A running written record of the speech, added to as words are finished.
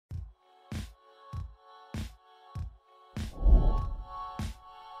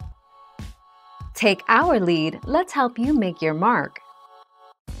Take our lead, let's help you make your mark.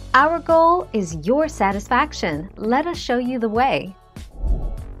 Our goal is your satisfaction. Let us show you the way.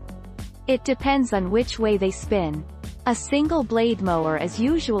 It depends on which way they spin. A single blade mower is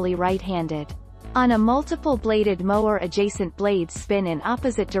usually right-handed. On a multiple-bladed mower, adjacent blades spin in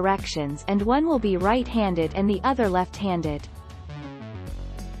opposite directions and one will be right-handed and the other left-handed.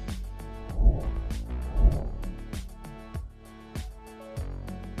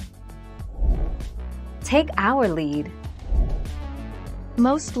 Take our lead.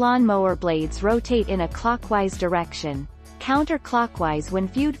 Most lawnmower blades rotate in a clockwise direction, counterclockwise when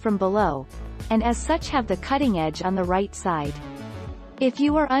viewed from below, and as such have the cutting edge on the right side. If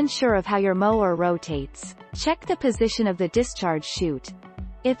you are unsure of how your mower rotates, check the position of the discharge chute.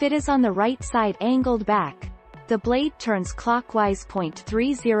 If it is on the right side angled back, the blade turns clockwise.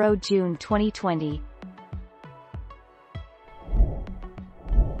 30 June 2020.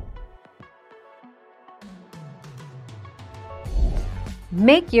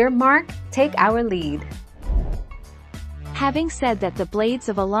 Make your mark, take our lead. Having said that, the blades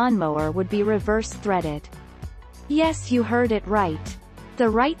of a lawnmower would be reverse threaded. Yes, you heard it right. The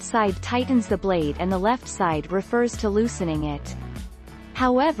right side tightens the blade and the left side refers to loosening it.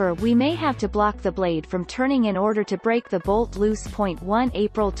 However, we may have to block the blade from turning in order to break the bolt loose. 1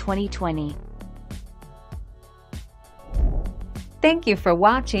 April 2020. Thank you for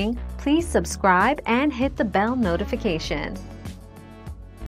watching. Please subscribe and hit the bell notification.